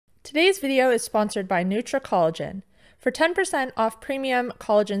Today's video is sponsored by 𝗥𝗘𝗔𝗗. For 10% off premium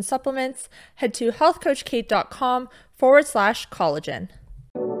collagen supplements, head to healthcoachkate.com/collagen.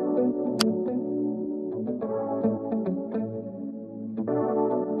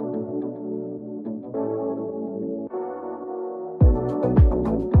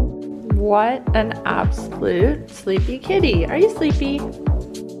 What an absolute sleepy kitty. Are you sleepy?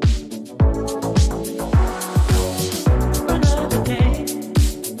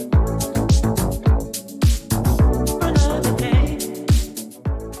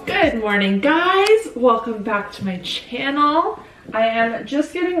 Good morning, guys. Welcome back to my channel. I am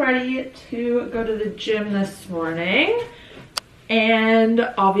just getting ready to go to the gym this morning.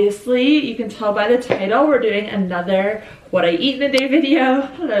 And obviously, you can tell by the title, we're doing another What I Eat in a Day video.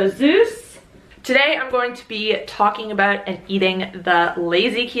 Hello, Zeus. Today, I'm going to be talking about and eating the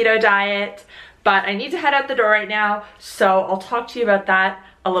lazy keto diet, but I need to head out the door right now, so I'll talk to you about that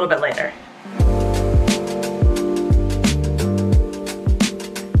a little bit later.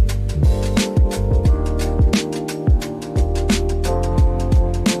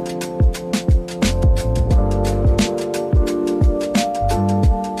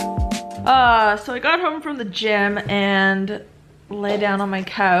 So I got home from the gym and lay down on my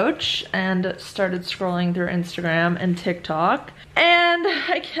couch and started scrolling through Instagram and TikTok, and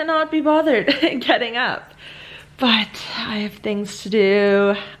I cannot be bothered getting up. But I have things to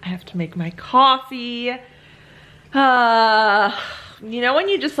do. I have to make my coffee. You know when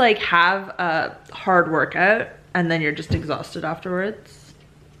you just like have a hard workout and then you're just exhausted afterwards?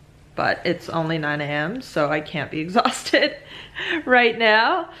 But it's only 9 a.m. so I can't be exhausted right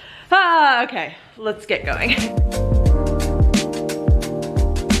now. Okay, let's get going.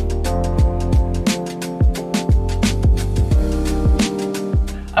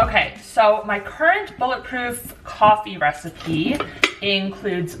 Okay, so my current bulletproof coffee recipe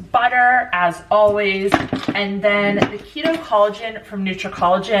includes butter, as always, and then the keto collagen from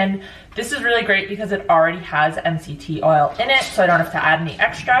𝗥𝗘𝗔𝗗. This is really great because it already has MCT oil in it, so I don't have to add any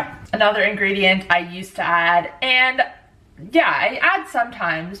extra. Another ingredient I used to add, and yeah, I add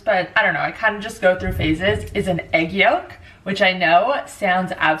sometimes, but I don't know, I kind of just go through phases, is an egg yolk, which I know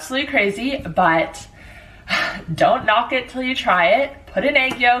sounds absolutely crazy, but don't knock it till you try it. Put an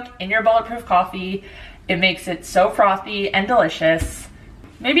egg yolk in your bulletproof coffee. It makes it so frothy and delicious.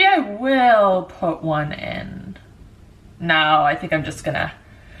 Maybe I will put one in. No, I think I'm just gonna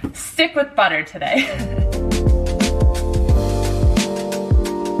stick with butter today.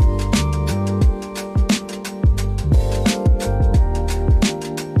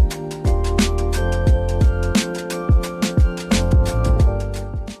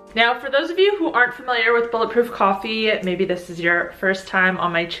 Now, for those of you who aren't familiar with bulletproof coffee, maybe this is your first time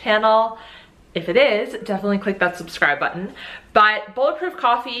on my channel. If it is, definitely click that subscribe button. But bulletproof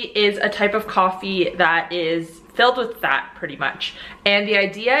coffee is a type of coffee that is filled with fat, pretty much. And the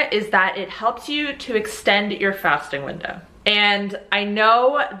idea is that it helps you to extend your fasting window. And I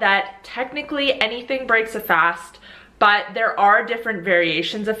know that technically anything breaks a fast, but there are different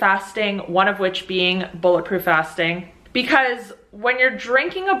variations of fasting, one of which being bulletproof fasting. Because when you're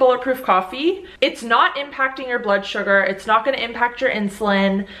drinking a bulletproof coffee, it's not impacting your blood sugar, it's not gonna impact your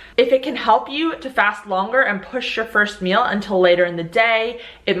insulin. If it can help you to fast longer and push your first meal until later in the day,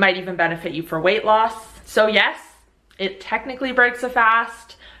 it might even benefit you for weight loss. So yes, it technically breaks a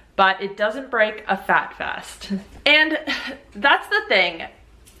fast, but it doesn't break a fat fast. And that's the thing.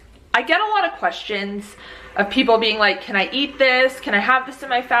 I get a lot of questions of people being like, can I eat this? Can I have this in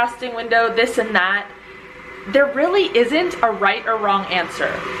my fasting window? This and that. There really isn't a right or wrong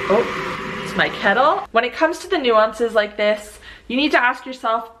answer. Oh, it's my kettle. When it comes to the nuances like this, you need to ask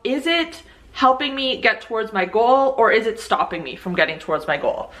yourself, is it helping me get towards my goal, or is it stopping me from getting towards my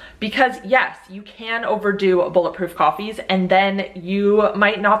goal? Because yes, you can overdo bulletproof coffees and then you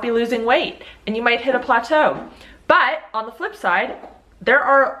might not be losing weight and you might hit a plateau. But on the flip side, there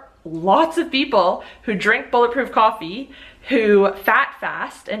are lots of people who drink bulletproof coffee who fat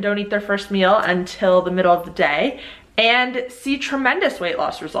fast and don't eat their first meal until the middle of the day and see tremendous weight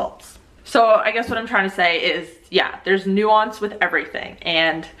loss results. So I guess what I'm trying to say is, yeah, there's nuance with everything,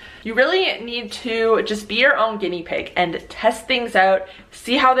 and you really need to just be your own guinea pig and test things out,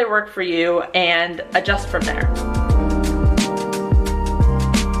 see how they work for you, and adjust from there.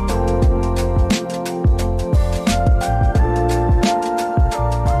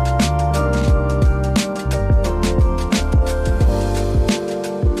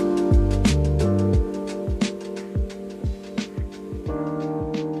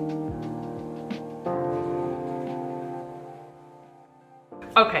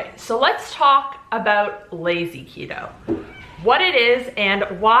 Okay, so let's talk about lazy keto. what it is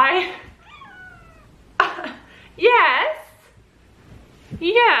and why. Yes.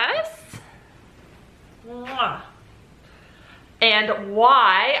 And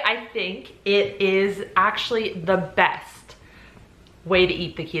why I think it is actually the best way to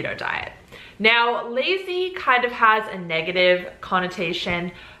eat the keto diet. Now, lazy kind of has a negative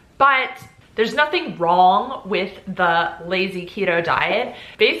connotation, but there's nothing wrong with the lazy keto diet.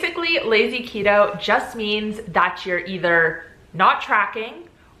 Basically, lazy keto just means that you're either not tracking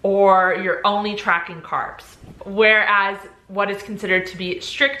or you're only tracking carbs. Whereas what is considered to be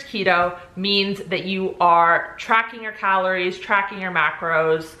strict keto means that you are tracking your calories, tracking your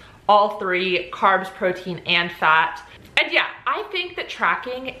macros, all three, carbs, protein, and fat. And yeah, I think that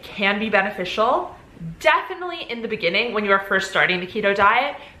tracking can be beneficial, definitely in the beginning when you are first starting the keto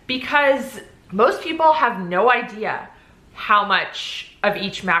diet, because most people have no idea how much of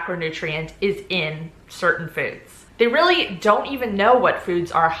each macronutrient is in certain foods. They really don't even know what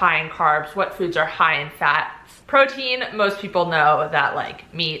foods are high in carbs, what foods are high in fats. Protein, most people know that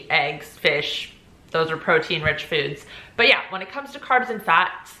like meat, eggs, fish, those are protein-rich foods. But yeah, when it comes to carbs and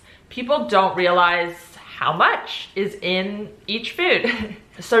fats, people don't realize how much is in each food.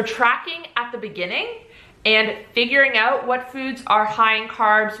 So tracking at the beginning and figuring out what foods are high in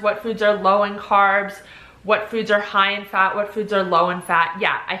carbs, what foods are low in carbs, what foods are high in fat, what foods are low in fat.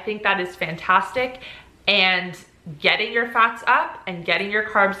 Yeah, I think that is fantastic. And getting your fats up and getting your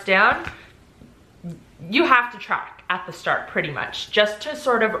carbs down, you have to track at the start pretty much, just to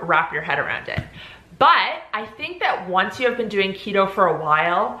sort of wrap your head around it. But I think that once you have been doing keto for a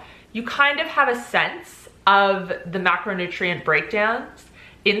while, you kind of have a sense of the macronutrient breakdowns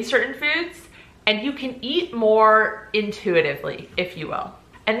in certain foods, and you can eat more intuitively, if you will.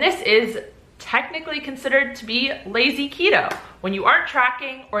 And this is technically considered to be lazy keto, when you aren't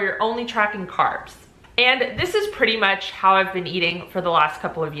tracking or you're only tracking carbs. And this is pretty much how I've been eating for the last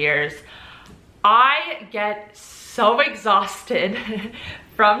couple of years. I get so exhausted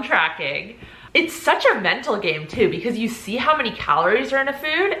from tracking. It's such a mental game too, because you see how many calories are in a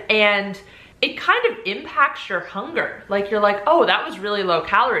food and it kind of impacts your hunger. Like you're like, oh, that was really low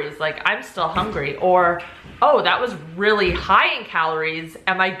calories, like I'm still hungry. Or, oh, that was really high in calories.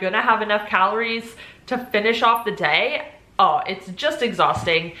 Am I gonna have enough calories to finish off the day? Oh, it's just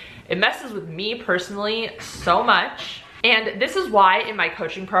exhausting. It messes with me personally so much. And this is why in my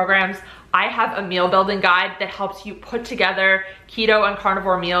coaching programs, I have a meal building guide that helps you put together keto and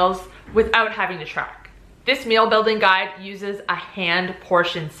carnivore meals without having to track. This meal building guide uses a hand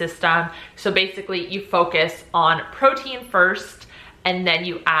portion system. So basically you focus on protein first, and then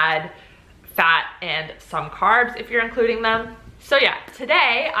you add fat and some carbs if you're including them. So yeah,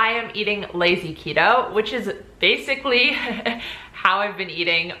 today I am eating lazy keto, which is basically how I've been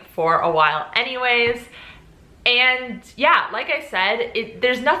eating for a while anyways. And yeah, like I said,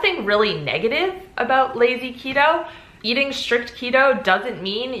 there's nothing really negative about lazy keto. Eating strict keto doesn't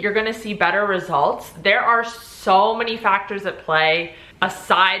mean you're gonna see better results. There are so many factors at play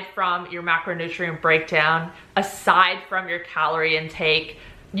aside from your macronutrient breakdown, aside from your calorie intake.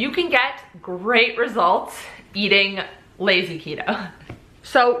 You can get great results eating lazy keto.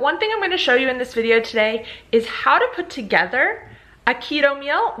 So one thing I'm gonna show you in this video today is how to put together a keto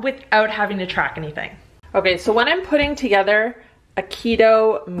meal without having to track anything. Okay, so when I'm putting together a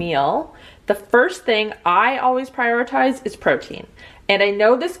keto meal, the first thing I always prioritize is protein. And I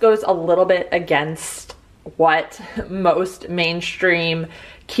know this goes a little bit against what most mainstream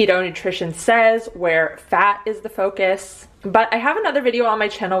keto nutrition says, where fat is the focus. But I have another video on my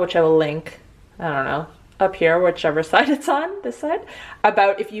channel, which I will link, I don't know, up here, whichever side it's on, this side,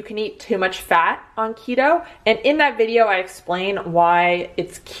 about if you can eat too much fat on keto. And in that video, I explain why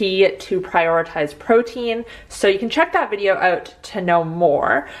it's key to prioritize protein. So you can check that video out to know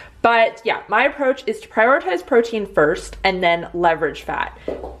more. But yeah, my approach is to prioritize protein first and then leverage fat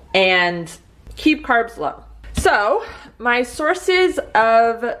and keep carbs low. So my sources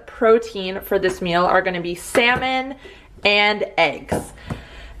of protein for this meal are gonna be salmon and eggs.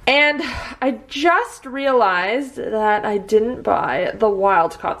 And I just realized that I didn't buy the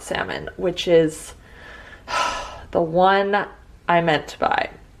wild-caught salmon, which is the one I meant to buy.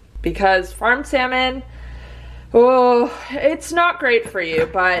 Because farmed salmon, oh, it's not great for you,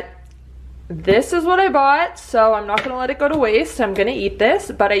 but this is what I bought, so I'm not gonna let it go to waste. I'm gonna eat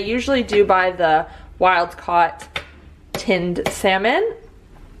this, but I usually do buy the wild-caught tinned salmon.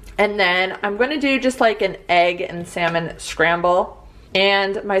 And then I'm gonna do just like an egg and salmon scramble.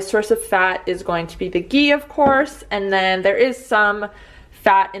 And my source of fat is going to be the ghee, of course, and then there is some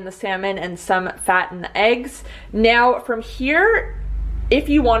fat in the salmon and some fat in the eggs. Now from here, If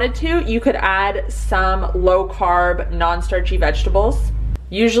you wanted to, you could add some low carb, non-starchy vegetables.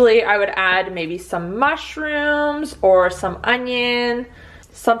 Usually I would add maybe some mushrooms or some onion,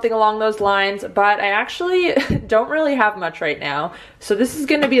 something along those lines, but I actually don't really have much right now. So this is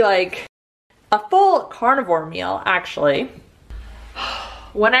gonna be like a full carnivore meal, actually.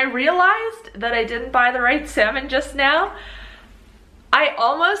 When I realized that I didn't buy the right salmon just now, I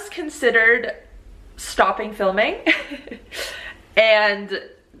almost considered stopping filming and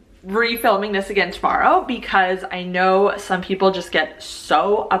refilming this again tomorrow, because I know some people just get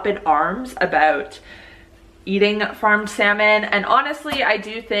so up in arms about eating farmed salmon. And honestly, I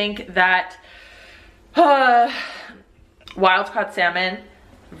do think that wild-caught salmon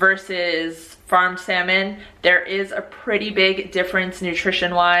versus farmed salmon, there is a pretty big difference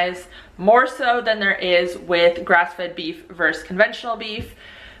nutrition-wise, more so than there is with grass-fed beef versus conventional beef.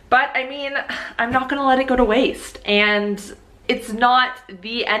 But I mean, I'm not gonna let it go to waste, and it's not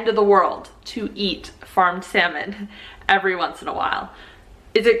the end of the world to eat farmed salmon every once in a while.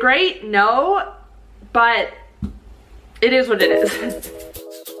 Is it great? No, but it is what it is.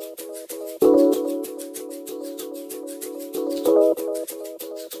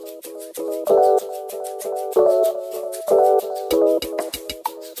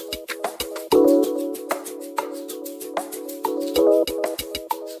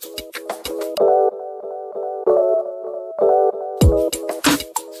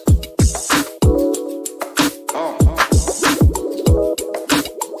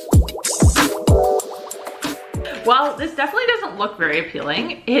 Well, this definitely doesn't look very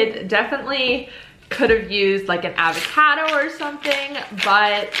appealing. It definitely could have used like an avocado or something,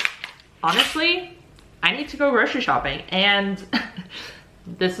 but honestly, I need to go grocery shopping and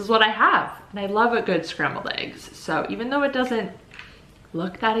this is what I have. And I love a good scrambled eggs. So even though it doesn't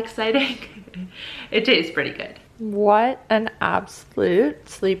look that exciting, it tastes pretty good. What an absolute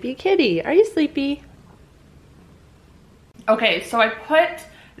sleepy kitty. Are you sleepy? Okay, so I put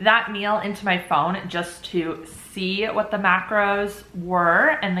that meal into my phone just to see what the macros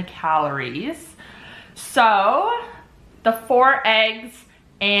were and the calories. So the 4 eggs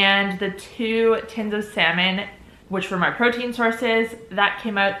and the 2 tins of salmon, which were my protein sources, that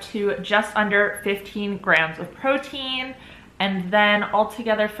came out to just under 15 grams of protein. And then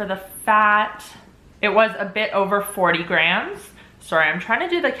altogether for the fat, it was a bit over 40 grams. Sorry, I'm trying to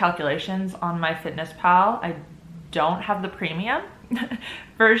do the calculations on my MyFitnessPal. I don't have the premium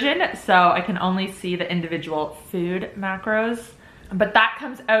version, so I can only see the individual food macros. But that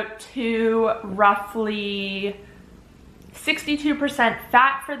comes out to roughly 62%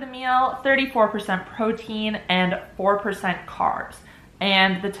 fat for the meal, 34% protein, and 4% carbs.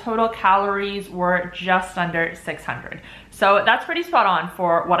 And the total calories were just under 600. So that's pretty spot on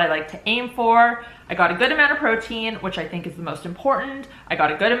for what I like to aim for. I got a good amount of protein, which I think is the most important. I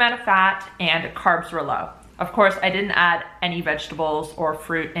got a good amount of fat, and carbs were low. Of course, I didn't add any vegetables or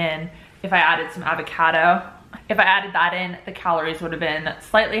fruit in. If I added some avocado, if I added that in, the calories would have been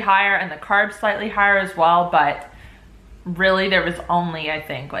slightly higher and the carbs slightly higher as well, but really there was only, I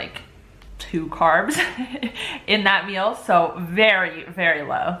think, like 2 carbs in that meal, so very, very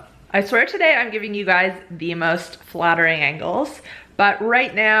low. I swear today I'm giving you guys the most flattering angles, but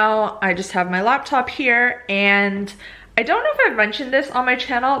right now I just have my laptop here, and I don't know if I've mentioned this on my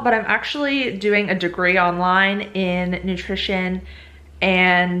channel, but I'm actually doing a degree online in nutrition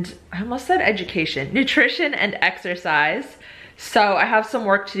and, I almost said education, nutrition and exercise. So I have some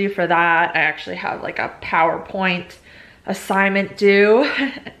work to do for that. I actually have like a PowerPoint assignment due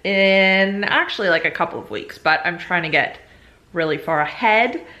in actually like a couple of weeks, but I'm trying to get really far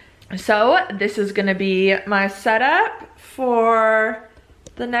ahead. So this is gonna be my setup for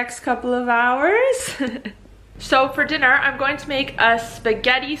the next couple of hours. So for dinner, I'm going to make a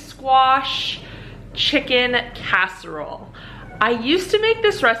spaghetti squash chicken casserole. I used to make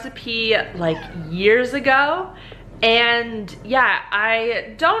this recipe like years ago, and yeah,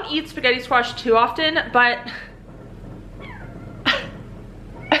 I don't eat spaghetti squash too often, but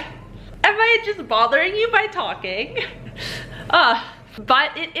am I just bothering you by talking?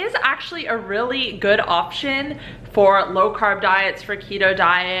 But it is actually a really good option for low carb diets, for keto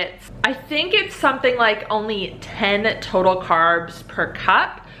diets. I think it's something like only 10 total carbs per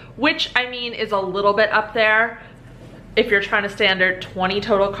cup, which I mean is a little bit up there if you're trying to stay under 20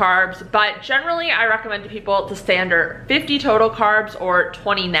 total carbs, but generally I recommend to people to stay under 50 total carbs or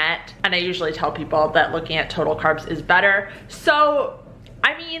 20 net, and I usually tell people that looking at total carbs is better. So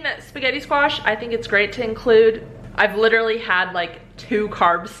I mean, spaghetti squash, I think it's great to include. I've literally had like 2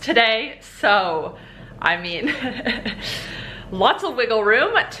 carbs today, so I mean, lots of wiggle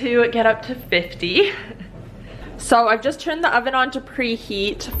room to get up to 50. So I've just turned the oven on to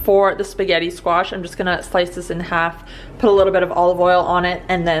preheat for the spaghetti squash. I'm just gonna slice this in half, put a little bit of olive oil on it,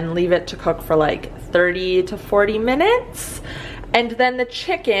 and then leave it to cook for like 30 to 40 minutes. And then the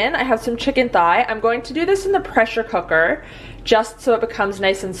chicken, I have some chicken thigh. I'm going to do this in the pressure cooker just so it becomes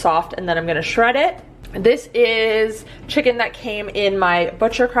nice and soft, and then I'm gonna shred it. This is chicken that came in my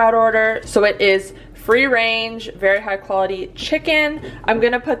butcher crowd order, so it is free range, very high quality chicken. I'm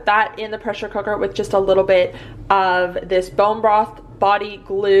gonna put that in the pressure cooker with just a little bit of this bone broth body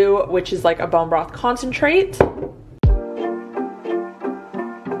glue, which is like a bone broth concentrate.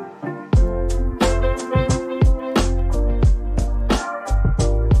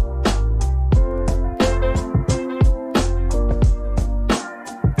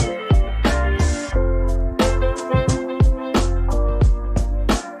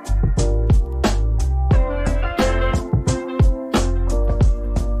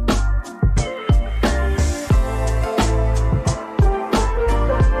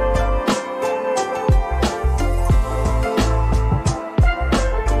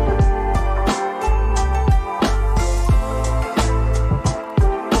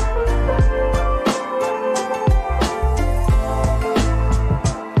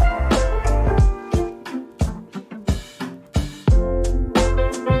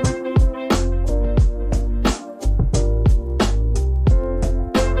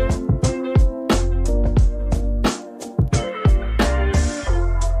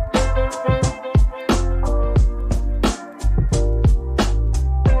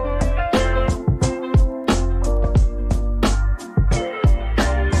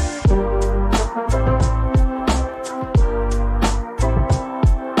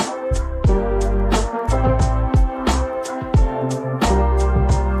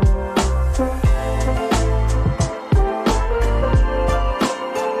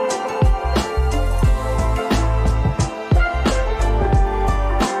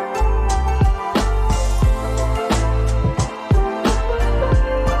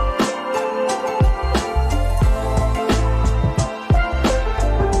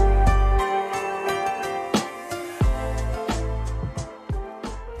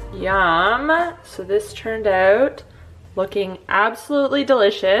 Yum. So this turned out looking absolutely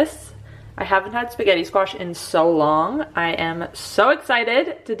delicious. I haven't had spaghetti squash in so long. I am so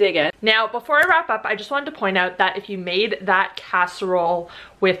excited to dig in. Now, before I wrap up, I just wanted to point out that if you made that casserole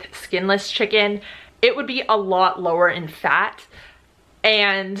with skinless chicken, it would be a lot lower in fat.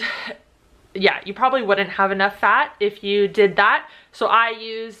 And yeah, you probably wouldn't have enough fat if you did that. So I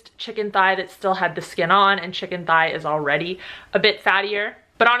used chicken thigh that still had the skin on, and chicken thigh is already a bit fattier.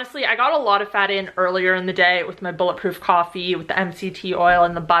 But honestly, I got a lot of fat in earlier in the day with my bulletproof coffee, with the MCT oil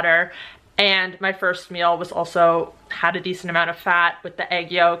and the butter. And my first meal was also had a decent amount of fat with the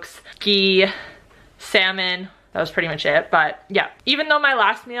egg yolks, ghee, salmon. That was pretty much it. But yeah, even though my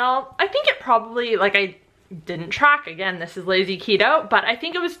last meal, I think it probably, like, I didn't track, again, this is lazy keto, but I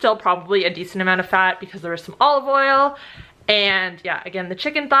think it was still probably a decent amount of fat because there was some olive oil. And yeah, again, the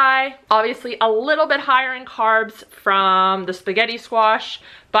chicken thigh, obviously a little bit higher in carbs from the spaghetti squash,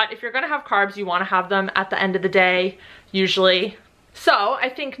 but if you're gonna have carbs, you wanna have them at the end of the day, usually. So I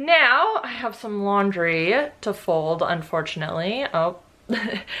think now I have some laundry to fold, unfortunately. Oh,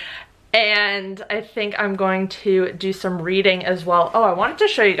 and I think I'm going to do some reading as well. Oh, I wanted to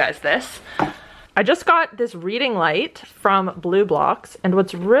show you guys this. I just got this reading light from Blue Blocks, and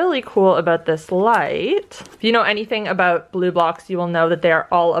what's really cool about this light, if you know anything about Blue Blocks, you will know that they are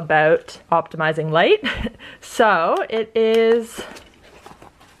all about optimizing light. So it is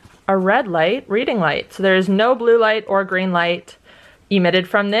a red light reading light. So there is no blue light or green light emitted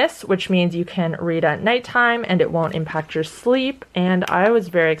from this, which means you can read at nighttime and it won't impact your sleep. And I was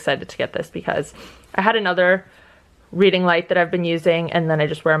very excited to get this because I had another reading light that I've been using, and then I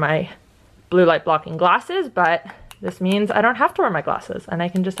just wear my blue light blocking glasses, but this means I don't have to wear my glasses and I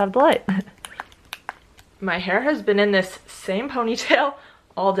can just have the light. My hair has been in this same ponytail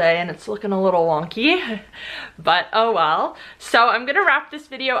all day and it's looking a little wonky, but oh well. So I'm gonna wrap this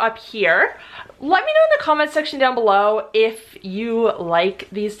video up here. Let me know in the comment section down below if you like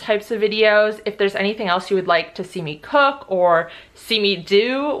these types of videos, if there's anything else you would like to see me cook or see me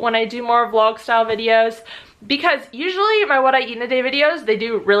do when I do more vlog style videos. Because usually my what I eat in a day videos, they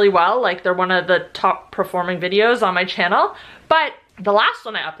do really well. Like, they're one of the top performing videos on my channel. But the last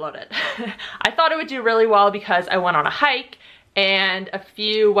one I uploaded, I thought it would do really well because I went on a hike, and a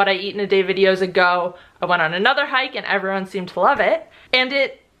few what I eat in a day videos ago, I went on another hike and everyone seemed to love it. And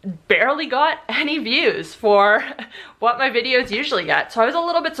it barely got any views for what my videos usually get. So I was a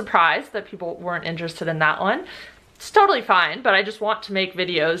little bit surprised that people weren't interested in that one. it's totally fine, but I just want to make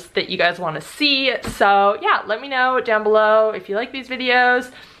videos that you guys want to see. So yeah, let me know down below if you like these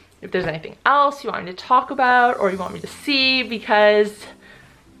videos, if there's anything else you want me to talk about or you want me to see, because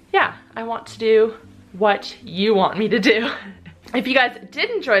yeah, I want to do what you want me to do. If you guys did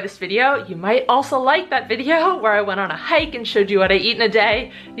enjoy this video, you might also like that video where I went on a hike and showed you what I eat in a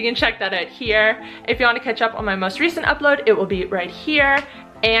day. You can check that out here. If you want to catch up on my most recent upload, it will be right here.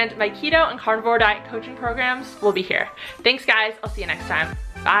 And my keto and carnivore diet coaching programs will be here. Thanks guys, I'll see you next time.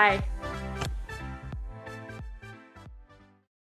 Bye.